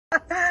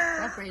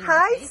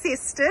Hi,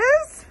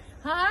 sisters.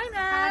 Hi,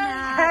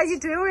 Nat. How are you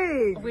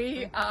doing?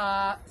 We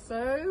are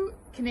so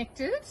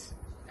connected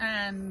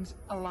and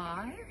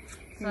alive.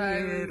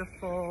 So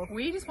Beautiful.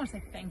 we just want to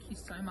say thank you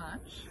so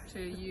much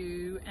to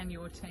you and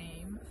your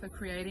team for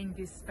creating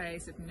this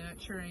space of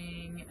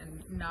nurturing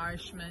and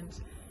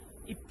nourishment.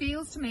 It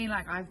feels to me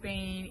like I've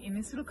been in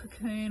this little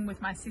cocoon with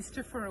my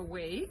sister for a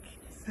week,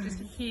 just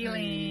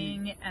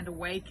healing and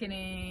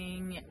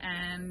awakening,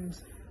 and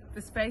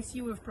the space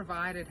you have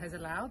provided has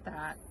allowed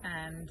that,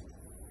 and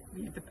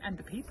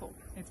the people.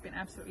 It's been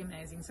absolutely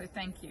amazing. So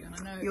thank you. And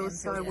I know You're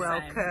so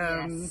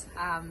welcome. Yes.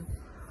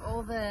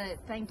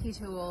 Thank you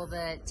to all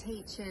the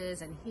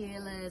teachers and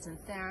healers and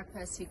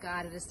therapists who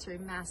guided us through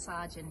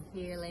massage and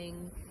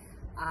healing,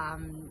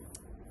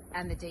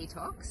 and the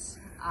detox.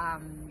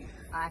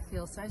 I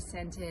feel so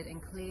centered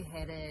and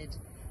clear-headed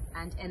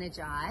and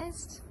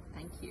energized.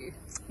 Thank you.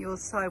 You're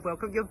so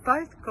welcome. You're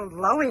both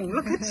glowing.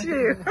 Look at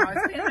you. Oh,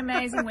 it's been an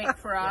amazing week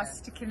for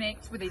us to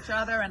connect with each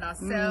other and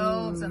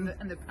ourselves and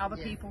the other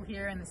people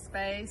here in the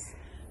space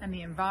and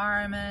the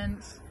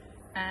environment.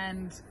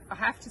 And I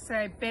have to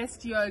say,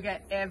 best yoga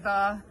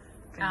ever.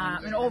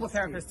 And all the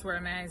therapists were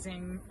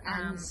amazing.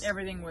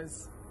 Everything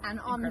was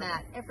incredible.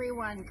 That,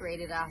 everyone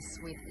greeted us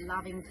with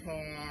loving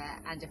care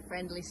and a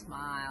friendly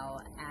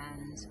smile,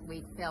 and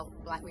we felt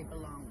like we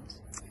belonged.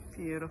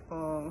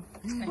 Beautiful.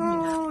 Thank you,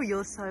 Oh,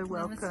 you're so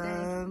welcome.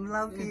 Namaste.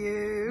 Love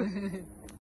you.